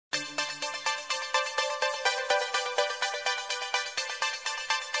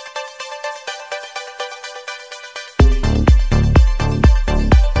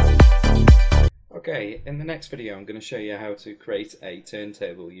Okay, in the next video I'm going to show you how to create a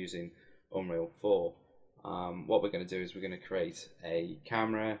turntable using Unreal 4. What we're going to do is we're going to create a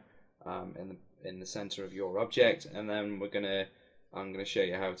camera in the center of your object, and then I'm going to show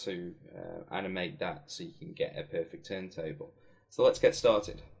you how to animate that so you can get a perfect turntable. So let's get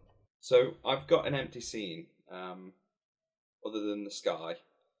started. So I've got an empty scene other than the sky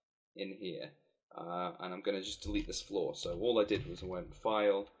in here, and I'm going to just delete this floor. So all I did was I went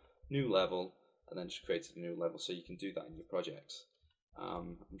File, New Level, and then just created a new level, so you can do that in your projects.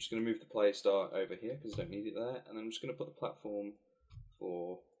 I'm just going to move the player start over here because I don't need it there, and I'm just going to put the platform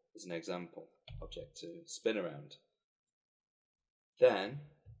for, as an example, object to spin around. Then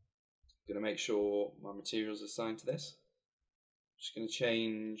I'm going to make sure my materials are assigned to this. I'm just going to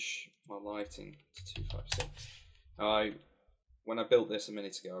change my lighting to 256. Now, when I built this a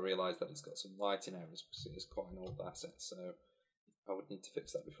minute ago, I realised that it's got some lighting errors because it is quite an old asset, so I would need to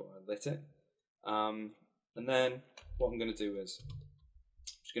fix that before I lit it. And then what I'm going to do is I'm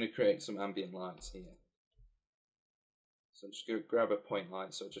just going to create some ambient lights here. So I'm just going to grab a point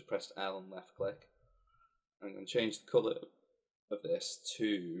light, so I just pressed L and left click. I'm going to change the colour of this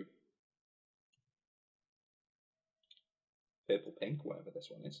to purple pink, whatever this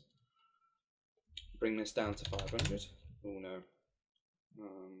one is. Bring this down to 500. Oh no.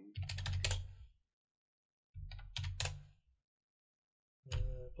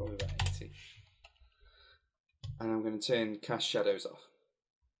 Probably about 80. And I'm going to turn cast shadows off.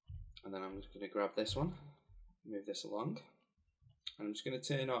 And then I'm just going to grab this one, move this along, and I'm just going to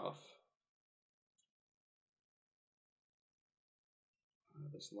turn off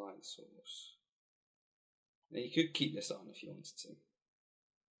this light source. Now you could keep this on if you wanted to.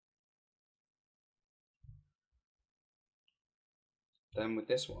 Then with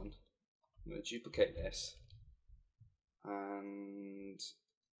this one, I'm going to duplicate this and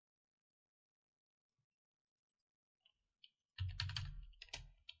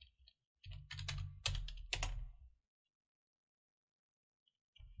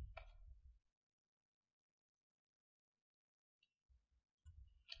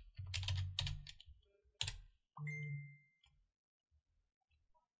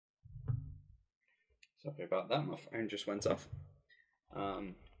sorry about that, my phone just went off.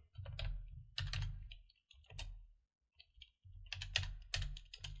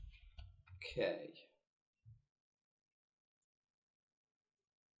 Okay.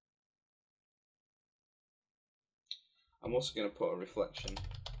 I'm also going to put a reflection,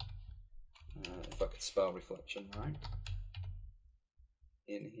 if I could spell reflection right,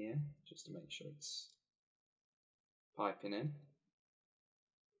 in here, just to make sure it's piping in.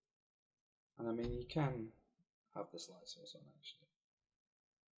 And I mean, you can have this light source on actually.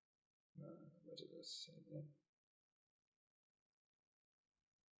 Where did this say that?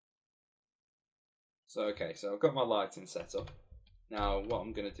 So okay, so I've got my lighting set up. Now what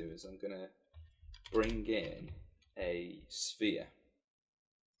I'm going to do is I'm going to bring in a sphere.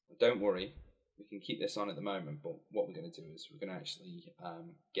 Don't worry, we can keep this on at the moment, but what we're going to do is we're going to actually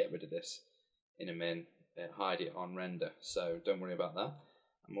get rid of this in a min, hide it on render, so don't worry about that.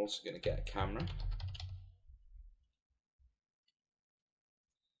 I'm also going to get a camera. Which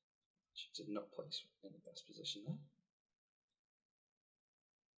did not place in the best position there.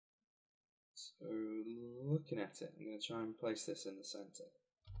 So looking at it, I'm going to try and place this in the center.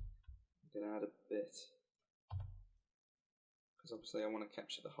 I'm going to add a bit, because obviously I want to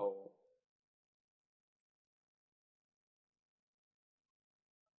capture the whole.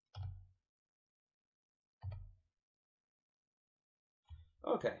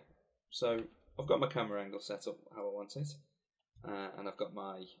 Okay, so I've got my camera angle set up how I want it, and I've got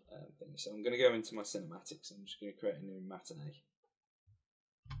my thing. So I'm going to go into my cinematics. I'm just going to create a new matinee.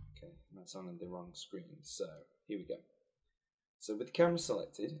 Okay, and that's on the wrong screen. So here we go. So with the camera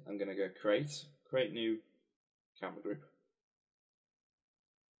selected, I'm going to go create new camera group.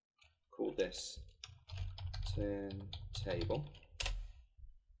 Call this turntable.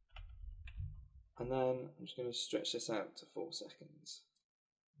 And then I'm just going to stretch this out to 4 seconds.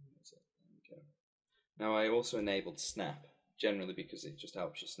 There we go. Now I also enabled snap, generally because it just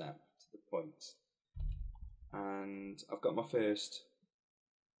helps you snap to the points. And I've got my first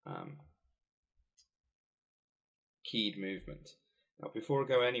keyed movement. Now before I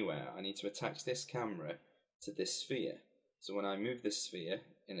go anywhere, I need to attach this camera to this sphere. So when I move this sphere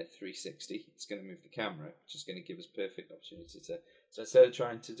in a 360, it's going to move the camera, which is going to give us perfect opportunity to. So instead of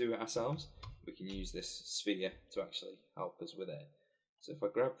trying to do it ourselves, we can use this sphere to actually help us with it. So if I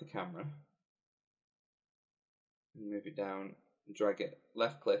grab the camera, move it down, and drag it,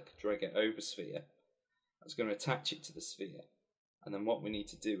 left click, drag it over sphere, that's going to attach it to the sphere. And then what we need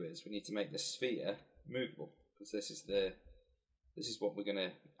to do is we need to make the sphere movable, because this is what we're going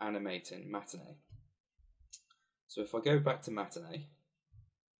to animate in Matinee. So if I go back to Matinee,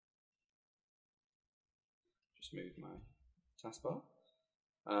 just move my taskbar,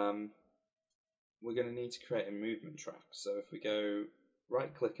 we're going to need to create a movement track. So if we go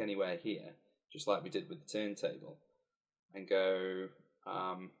right click anywhere here, just like we did with the turntable, and go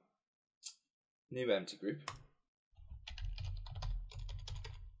new empty group,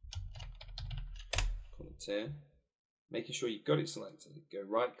 call it turn, making sure you've got it selected, go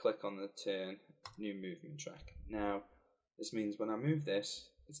right click on the turn, new movement track. Now this means when I move this,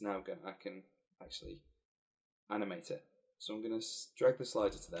 it's now I can actually animate it. So I'm going to drag the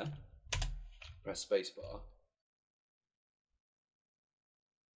slider to there, press spacebar,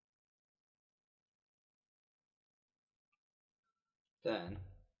 then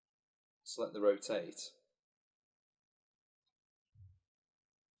select the rotate,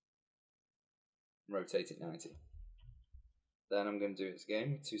 rotate it 90. Then I'm going to do it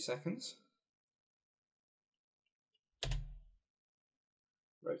again with 2 seconds,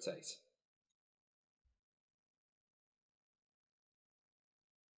 rotate.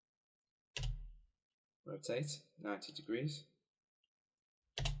 Rotate 90 degrees,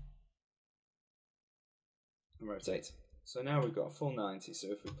 and rotate. So now we've got a full 90, so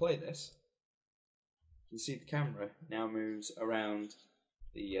if we play this, you can see the camera now moves around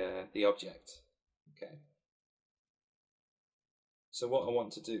the object. Okay. So what I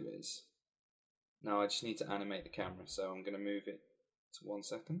want to do is, now I just need to animate the camera, so I'm going to move it to 1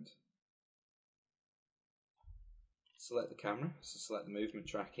 second. Select the camera, so select the movement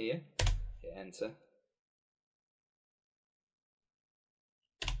track here, hit enter,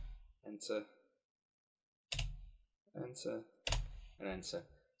 enter, enter, and enter.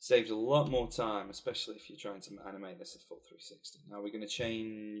 Saves a lot more time, especially if you're trying to animate this at full 360. Now we're going to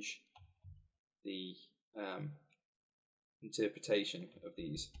change the interpretation of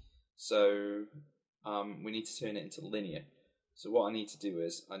these. So we need to turn it into linear. So what I need to do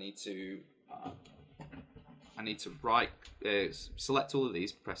is I need to select all of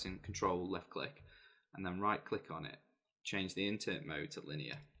these, pressing Control left click, and then right click on it, change the intert mode to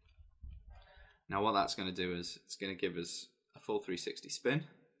linear. Now what that's going to do is it's going to give us a full 360 spin.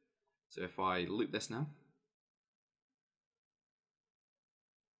 So if I loop this now,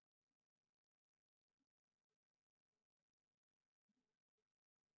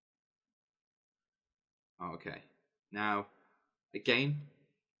 okay. Now again,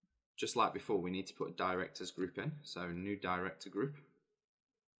 just like before, we need to put a directors group in. So new director group,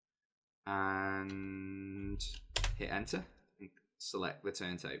 and hit enter and select the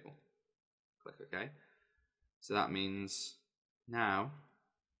turntable. Click OK. So that means now,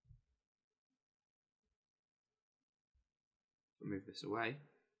 if we move this away,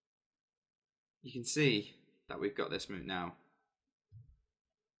 you can see that we've got this move now.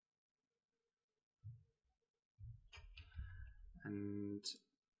 And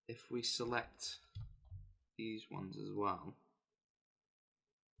if we select these ones as well,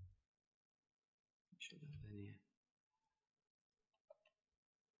 make sure they're linear.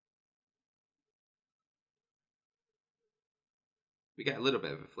 We get a little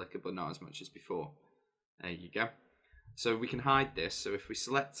bit of a flicker, but not as much as before. There you go. So we can hide this. So if we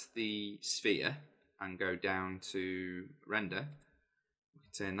select the sphere and go down to render, we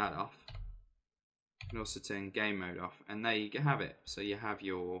can turn that off. You can also turn game mode off, and there you have it. So you have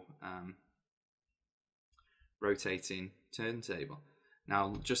your rotating turntable.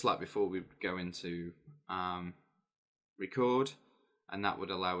 Now, just like before, we would go into record, and that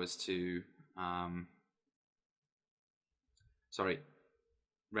would allow us to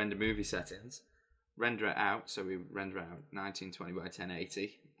render movie settings, render it out. So we render out 1920 by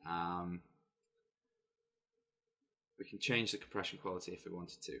 1080. We can change the compression quality if we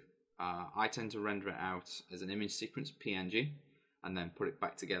wanted to. I tend to render it out as an image sequence, PNG, and then put it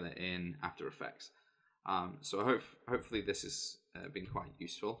back together in After Effects. So hopefully this has been quite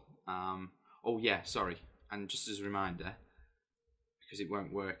useful. Oh yeah, sorry, and just as a reminder, because it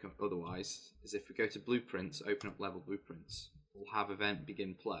won't work otherwise, is if we go to Blueprints, open up Level Blueprints, we'll have Event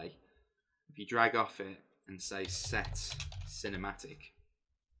Begin Play. If you drag off it and say Set Cinematic,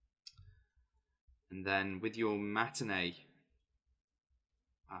 and then with your Matinee,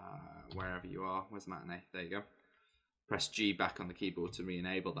 wherever you are, where's Matinee? There you go. Press G back on the keyboard to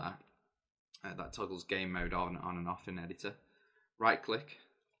re-enable that. That toggles game mode on and off in editor. Right click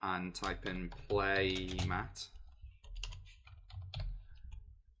and type in play mat.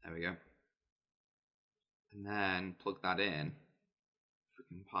 There we go. And then plug that in. If we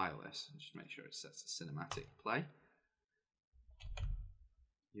compile this and just make sure it sets the cinematic play,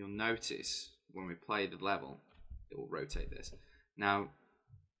 you'll notice when we play the level, it will rotate this. Now,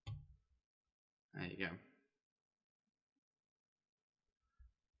 there you go.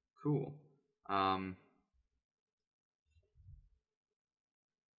 Cool.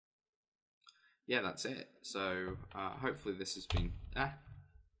 Yeah, that's it. So hopefully this has been. Where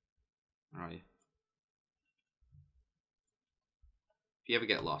are you? If you ever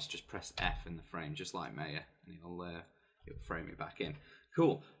get lost, just press F in the frame, just like Maya, and it'll frame it back in.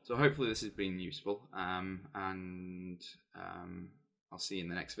 Cool. So hopefully this has been useful, and I'll see you in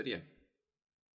the next video.